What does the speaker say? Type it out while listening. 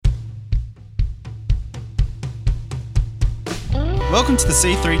Welcome to the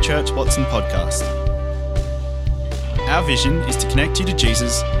C3 Church Watson podcast. Our vision is to connect you to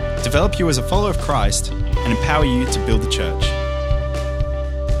Jesus, develop you as a follower of Christ, and empower you to build the church.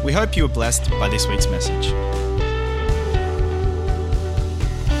 We hope you are blessed by this week's message.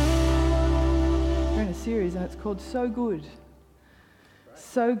 We're in a series and it's called So Good.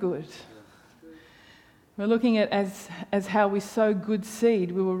 So Good. We're looking at as how we sow good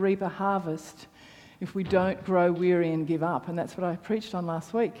seed, we will reap a harvest if we don't grow weary and give up. And that's what I preached on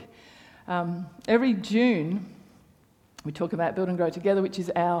last week. Every June, we talk about Build and Grow Together, which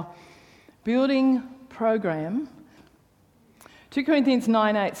is our building program. 2 Corinthians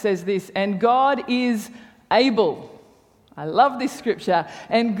 9:8 says this, and God is able. I love this scripture.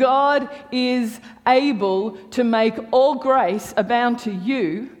 And God is able to make all grace abound to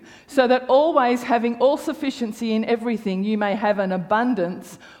you, so that always having all sufficiency in everything, you may have an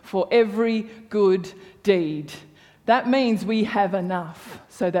abundance for every good deed. That means we have enough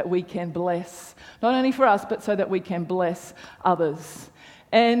so that we can bless, not only for us, but so that we can bless others.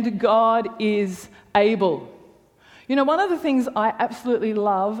 And God is able. You know, one of the things I absolutely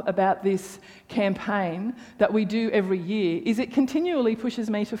love about this campaign that we do every year is it continually pushes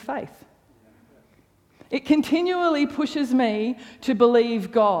me to faith. It continually pushes me to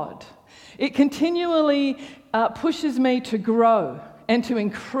believe God. It continually pushes me to grow and to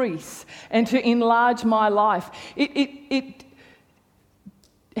increase and to enlarge my life. It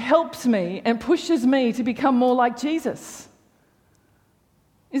helps me and pushes me to become more like Jesus.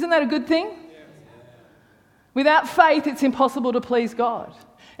 Isn't that a good thing? Without faith, it's impossible to please God.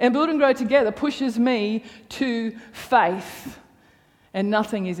 And Build and Grow Together pushes me to faith. And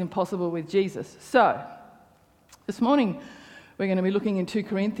nothing is impossible with Jesus. So, this morning, we're going to be looking in 2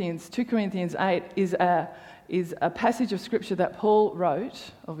 Corinthians. 2 Corinthians 8 is a passage of scripture that Paul wrote,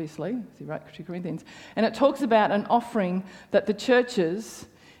 obviously, as he wrote 2 Corinthians, and it talks about an offering that the churches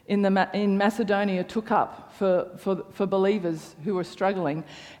in Macedonia took up for believers who were struggling.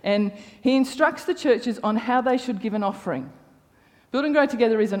 And he instructs the churches on how they should give an offering. Build and Grow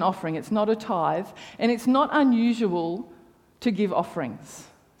Together is an offering. It's not a tithe, and it's not unusual to give offerings.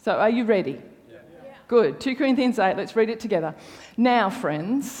 So are you ready? Good. 2 Corinthians 8, let's read it together. Now,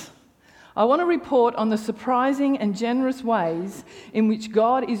 friends, I want to report on the surprising and generous ways in which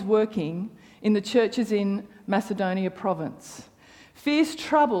God is working in the churches in Macedonia province. Fierce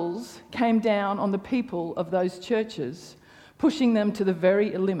troubles came down on the people of those churches, pushing them to the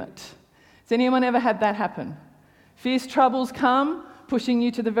very limit. Has anyone ever had that happen? Fierce troubles come, pushing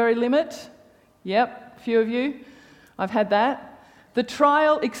you to the very limit? Yep, a few of you. I've had that. The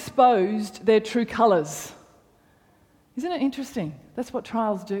trial exposed their true colours. Isn't it interesting? That's what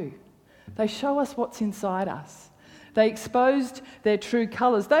trials do. They show us what's inside us. They exposed their true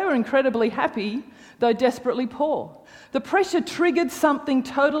colours. They were incredibly happy, though desperately poor. The pressure triggered something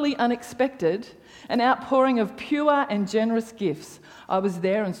totally unexpected, an outpouring of pure and generous gifts. I was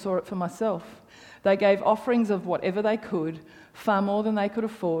there and saw it for myself. They gave offerings of whatever they could, far more than they could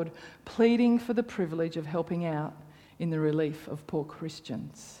afford, pleading for the privilege of helping out in the relief of poor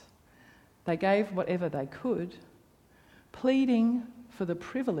Christians. They gave whatever they could, pleading for the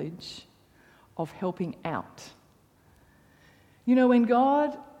privilege of helping out. You know, when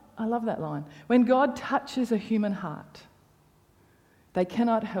God, I love that line, when God touches a human heart, they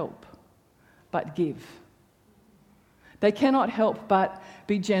cannot help but give. They cannot help but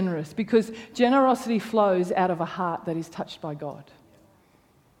be generous, because generosity flows out of a heart that is touched by God.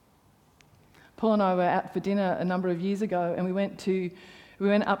 Paul and I were out for dinner a number of years ago, and we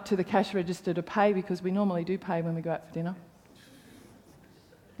went up to the cash register to pay, because we normally do pay when we go out for dinner.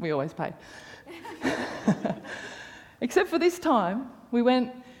 We always pay. Except for this time, we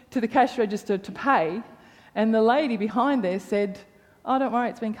went to the cash register to pay, and the lady behind there said, "Oh, don't worry,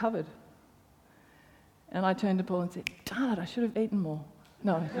 it's been covered." And I turned to Paul and said, "Darn it, I should have eaten more."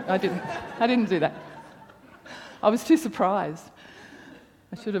 No, I didn't. I didn't do that. I was too surprised.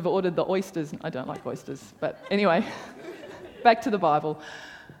 I should have ordered the oysters. I don't like oysters. But anyway, back to the Bible.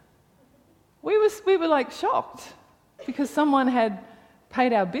 We were like shocked because someone had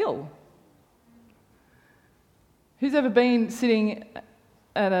paid our bill. Who's ever been sitting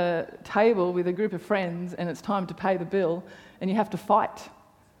at a table with a group of friends and it's time to pay the bill and you have to fight?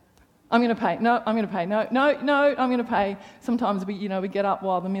 I'm going to pay. No, I'm going to pay. No, I'm going to pay. Sometimes we get up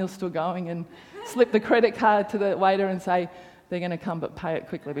while the meal's still going and slip the credit card to the waiter and say, they're going to come, but pay it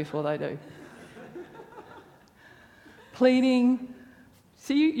quickly before they do. Pleading.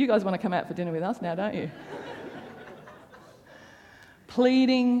 See, you guys want to come out for dinner with us now, don't you?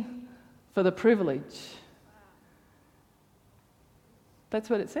 Pleading for the privilege. That's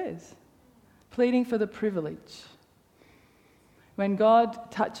what it says. Pleading for the privilege. When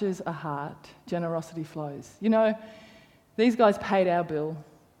God touches a heart, generosity flows. You know, these guys paid our bill.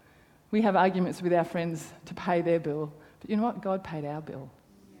 We have arguments with our friends to pay their bill. But you know what? God paid our bill.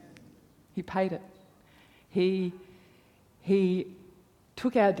 He paid it. He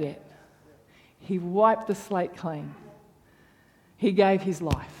took our debt. He wiped the slate clean. He gave his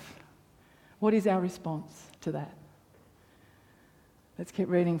life. What is our response to that? Let's keep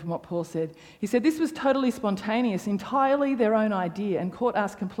reading from what Paul said. He said, this was totally spontaneous, entirely their own idea, and caught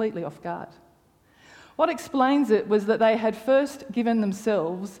us completely off guard. What explains it was that they had first given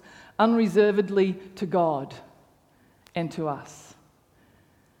themselves unreservedly to God and to us.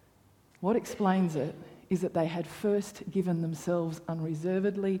 What explains it is that they had first given themselves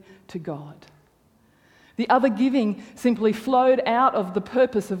unreservedly to God. The other giving simply flowed out of the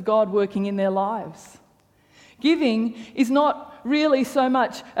purpose of God working in their lives. Giving is not really so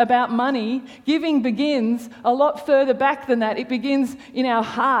much about money. Giving begins a lot further back than that. It begins in our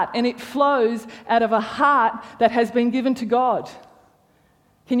heart, and it flows out of a heart that has been given to God.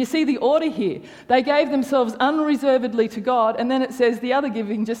 Can you see the order here? They gave themselves unreservedly to God, and then it says the other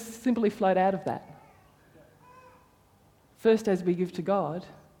giving just simply flowed out of that. First, as we give to God,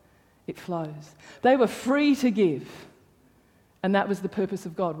 it flows. They were free to give, and that was the purpose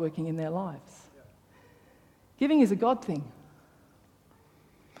of God working in their lives. Giving is a God thing.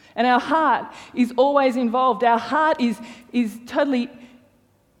 And our heart is always involved. Our heart is totally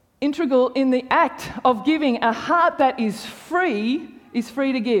integral in the act of giving. A heart that is free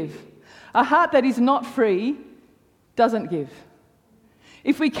to give. A heart that is not free doesn't give.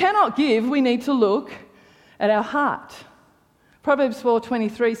 If we cannot give, we need to look at our heart. Proverbs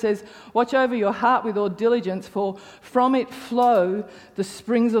 4:23 says, watch over your heart with all diligence, for from it flow the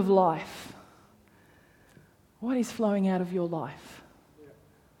springs of life. What is flowing out of your life?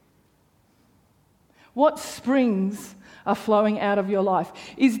 What springs are flowing out of your life?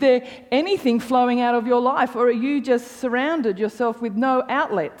 Is there anything flowing out of your life, or are you just surrounded yourself with no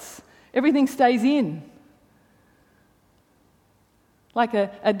outlets? Everything stays in. Gets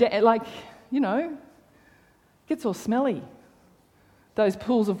all smelly. Those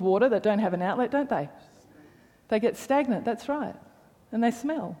pools of water that don't have an outlet, don't they? They get stagnant, that's right. And they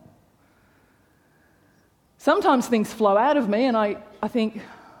smell. Sometimes things flow out of me and I think,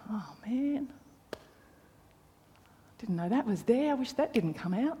 oh man, didn't know that was there. I wish that didn't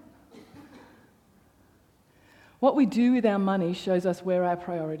come out. What we do with our money shows us where our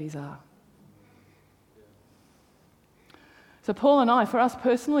priorities are. So Paul and I, for us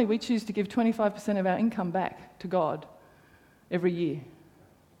personally, we choose to give 25% of our income back to God every year.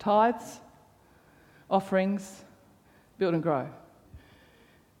 Tithes, offerings, build and grow.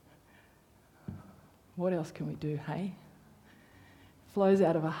 What else can we do, hey? Flows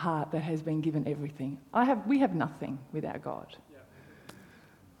out of a heart that has been given everything. We have nothing without God. Yeah.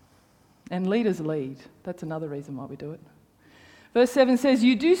 And leaders lead. That's another reason why we do it. Verse 7 says,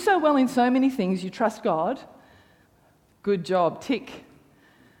 you do so well in so many things, you trust God. Good job, tick.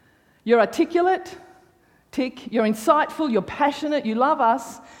 You're articulate, tick. You're insightful, you're passionate, you love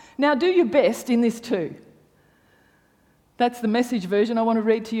us. Now do your best in this too. That's the Message version. I want to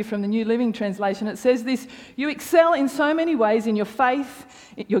read to you from the New Living Translation. It says this, you excel in so many ways in your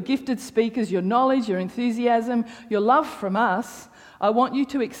faith, your gifted speakers, your knowledge, your enthusiasm, your love from us. I want you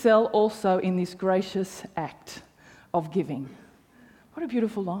to excel also in this gracious act of giving. What a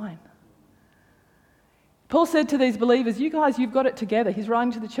beautiful line. Paul said to these believers, you guys, you've got it together. He's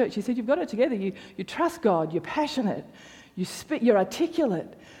writing to the church. He said, you've got it together. You trust God. You're passionate. You're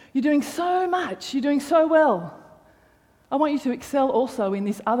articulate. You're doing so much. You're doing so well. I want you to excel also in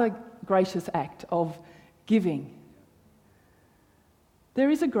this other gracious act of giving. There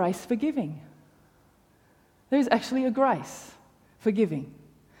is a grace for giving. There is actually a grace for giving.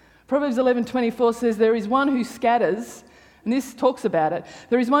 Proverbs 11:24 says, there is one who scatters, and this talks about it.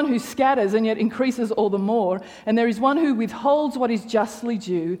 There is one who scatters and yet increases all the more, and there is one who withholds what is justly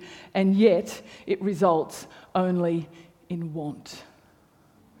due, and yet it results only in want.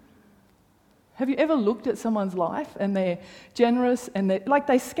 Have you ever looked at someone's life and they're generous and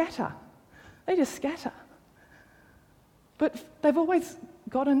they scatter? They just scatter. But they've always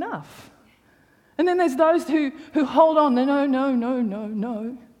got enough. And then there's those who hold on,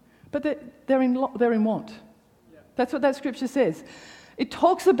 no. But they're in want. Yeah. That's what that scripture says. It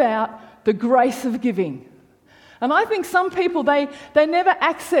talks about the grace of giving. And I think some people, they never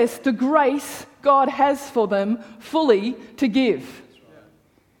access the grace God has for them fully to give.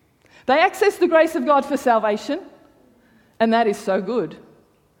 They access the grace of God for salvation, and that is so good.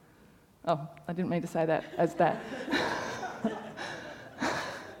 Oh, I didn't mean to say that as that.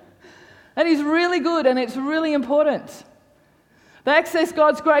 That is really good, and it's really important. They access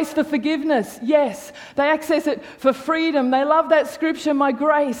God's grace for forgiveness. Yes. They access it for freedom. They love that scripture, my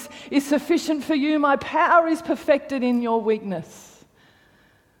grace is sufficient for you. My power is perfected in your weakness.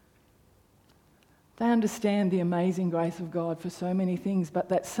 They understand the amazing grace of God for so many things, but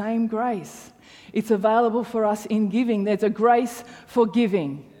that same grace, it's available for us in giving. There's a grace for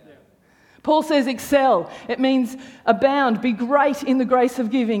giving. Paul says excel. It means abound, be great in the grace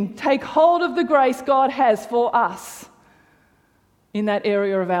of giving. Take hold of the grace God has for us in that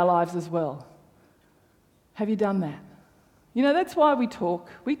area of our lives as well. Have you done that? You know, that's why we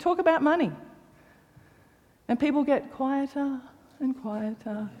talk. We talk about money. And people get quieter and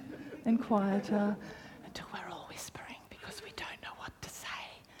quieter and quieter until we're all whispering because we don't know what to say.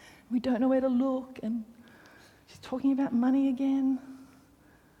 We don't know where to look, and she's talking about money again.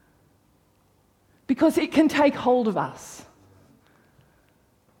 Because it can take hold of us.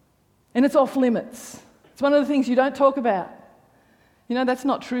 And it's off limits. It's one of the things you don't talk about. You know, that's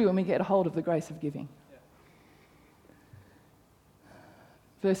not true when we get a hold of the grace of giving.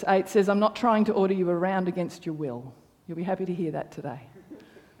 Verse 8 says, I'm not trying to order you around against your will. You'll be happy to hear that today.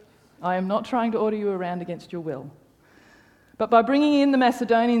 I am not trying to order you around against your will. But by bringing in the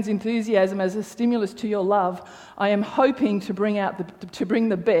Macedonians' enthusiasm as a stimulus to your love, I am hoping to bring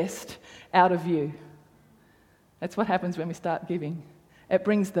the best out of you. That's what happens when we start giving. It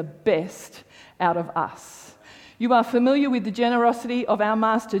brings the best out of us. You are familiar with the generosity of our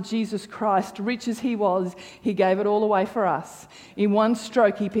Master Jesus Christ. Rich as he was, he gave it all away for us. In one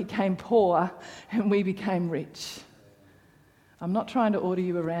stroke, he became poor and we became rich. I'm not trying to order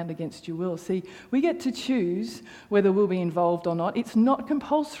you around against your will. See, we get to choose whether we'll be involved or not. It's not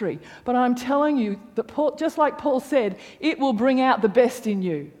compulsory. But I'm telling you that Paul, just like Paul said, it will bring out the best in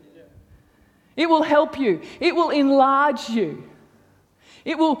you. It will help you. It will enlarge you.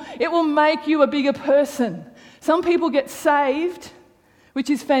 It will make you a bigger person. Some people get saved, which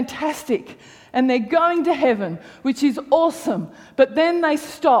is fantastic, and they're going to heaven, which is awesome, but then they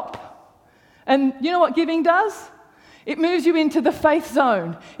stop. And you know what giving does? It moves you into the faith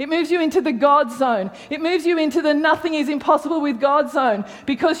zone. It moves you into the God zone. It moves you into the nothing is impossible with God zone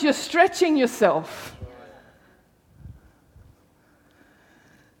because you're stretching yourself.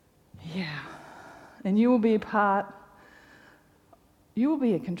 Yeah. And you will be a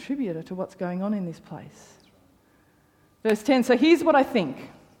contributor to what's going on in this place. Verse 10, so here's what I think.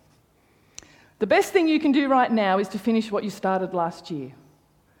 The best thing you can do right now is to finish what you started last year.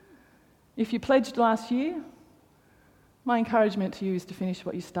 If you pledged last year, my encouragement to you is to finish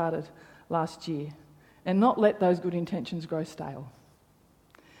what you started last year and not let those good intentions grow stale.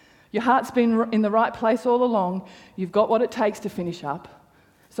 Your heart's been in the right place all along. You've got what it takes to finish up,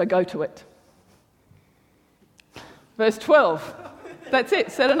 so go to it. Verse 12. That's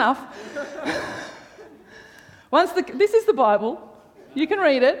it, said enough. This is the Bible. You can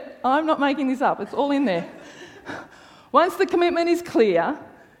read it. I'm not making this up. It's all in there. Once the commitment is clear,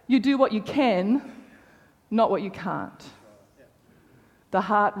 you do what you can, not what you can't. The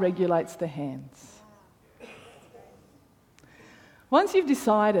heart regulates the hands. Once you've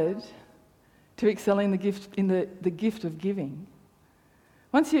decided to excel in the gift of giving,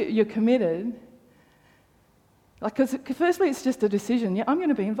 once you're committed, because firstly it's just a decision. Yeah, I'm going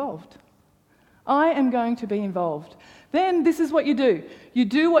to be involved. I am going to be involved. Then this is what you do. You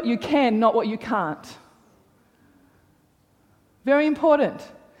do what you can, not what you can't. Very important.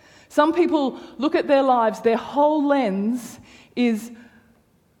 Some people look at their lives, their whole lens is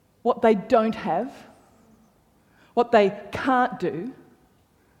what they don't have, what they can't do.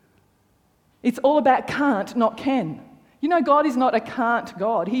 It's all about can't, not can. You know, God is not a can't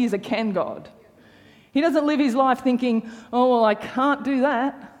God. He is a can God. He doesn't live his life thinking, oh, well, I can't do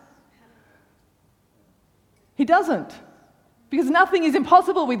that. He doesn't. Because nothing is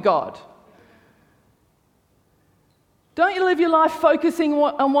impossible with God. Don't you live your life focusing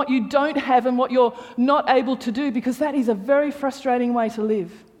on what you don't have and what you're not able to do, because that is a very frustrating way to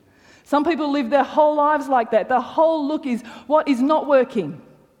live. Some people live their whole lives like that. The whole look is what is not working,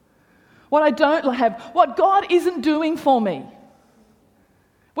 what I don't have, what God isn't doing for me,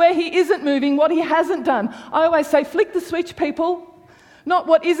 where he isn't moving, what he hasn't done. I always say, flick the switch, people. Not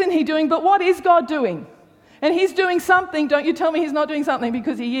what isn't he doing, but what is God doing? And he's doing something. Don't you tell me he's not doing something,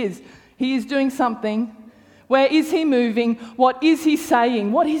 because he is. He is doing something. Where is he moving? What is he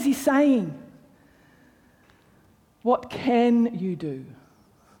saying? What is he saying? What can you do?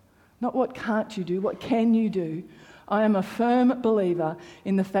 Not what can't you do, what can you do? I am a firm believer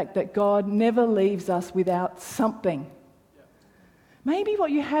in the fact that God never leaves us without something. Maybe what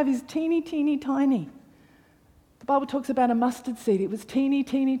you have is teeny, teeny, tiny. The Bible talks about a mustard seed. It was teeny,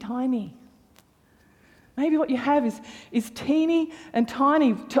 teeny, tiny. Maybe what you have is teeny and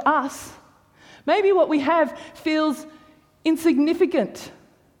tiny to us. Maybe what we have feels insignificant.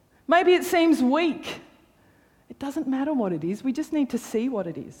 Maybe it seems weak. It doesn't matter what it is. We just need to see what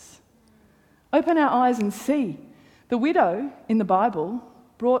it is. Open our eyes and see. The widow in the Bible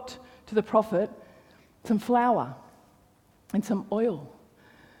brought to the prophet some flour and some oil,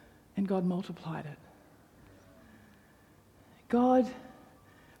 and God multiplied it. God,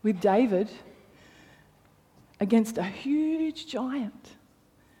 with David, against a huge giant,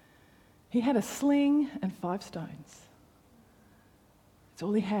 he had a sling and 5 stones. That's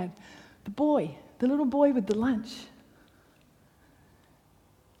all he had. The little boy with the lunch,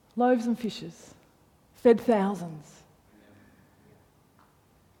 loaves and fishes, fed thousands.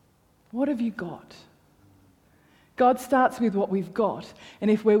 What have you got? God starts with what we've got,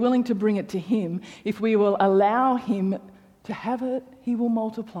 and if we're willing to bring it to him, if we will allow him to have it, he will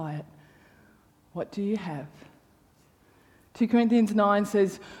multiply it. What do you have? 2 Corinthians 9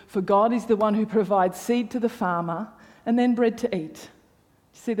 says, "For God is the one who provides seed to the farmer and then bread to eat."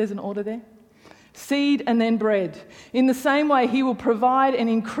 See, there's an order there. Seed and then bread. In the same way, he will provide and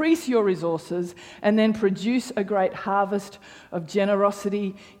increase your resources and then produce a great harvest of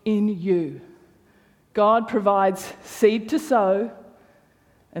generosity in you. God provides seed to sow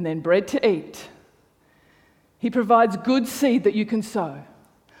and then bread to eat. He provides good seed that you can sow.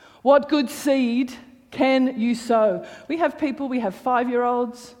 What good seed can you sow? We have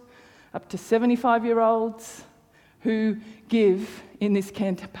 5-year-olds up to 75-year-olds who give in this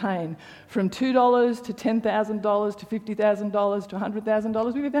campaign from $2 to $10,000 to $50,000 to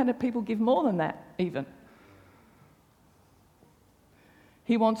 $100,000. We've had people give more than that even.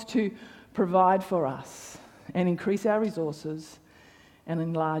 He wants to provide for us and increase our resources and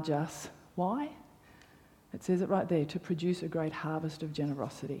enlarge us. Why? It says it right there, to produce a great harvest of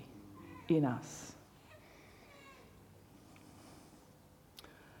generosity in us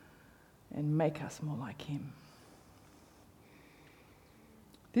and make us more like him.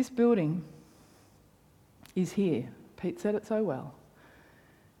 This building is here. Pete said it so well.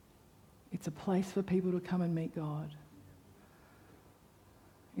 It's a place for people to come and meet God.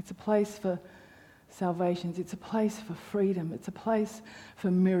 It's a place for salvations. It's a place for freedom. It's a place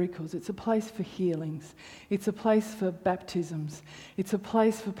for miracles. It's a place for healings. It's a place for baptisms. It's a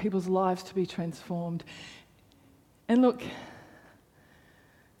place for people's lives to be transformed. And look,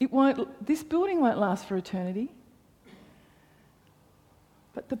 this building won't last for eternity.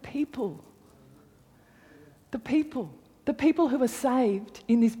 But the people who are saved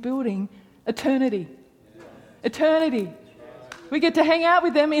in this building, eternity. Eternity. We get to hang out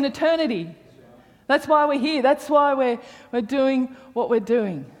with them in eternity. That's why we're here. That's why we're doing what we're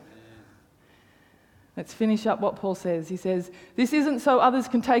doing. Let's finish up what Paul says. He says, this isn't so others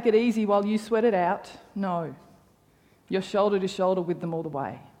can take it easy while you sweat it out. No. You're shoulder to shoulder with them all the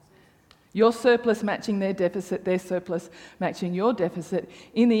way. Your surplus matching their deficit, their surplus matching your deficit.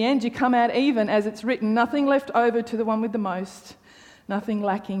 In the end, you come out even, as it's written, nothing left over to the one with the most, nothing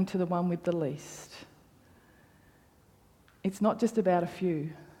lacking to the one with the least. It's not just about a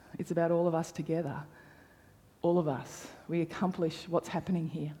few. It's about all of us together. All of us. We accomplish what's happening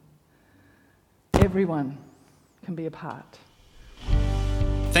here. Everyone can be a part.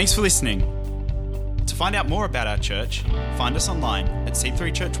 Thanks for listening. To find out more about our church, find us online at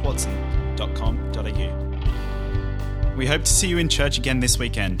c3churchwatson.com.au. We hope to see you in church again this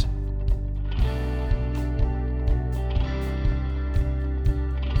weekend.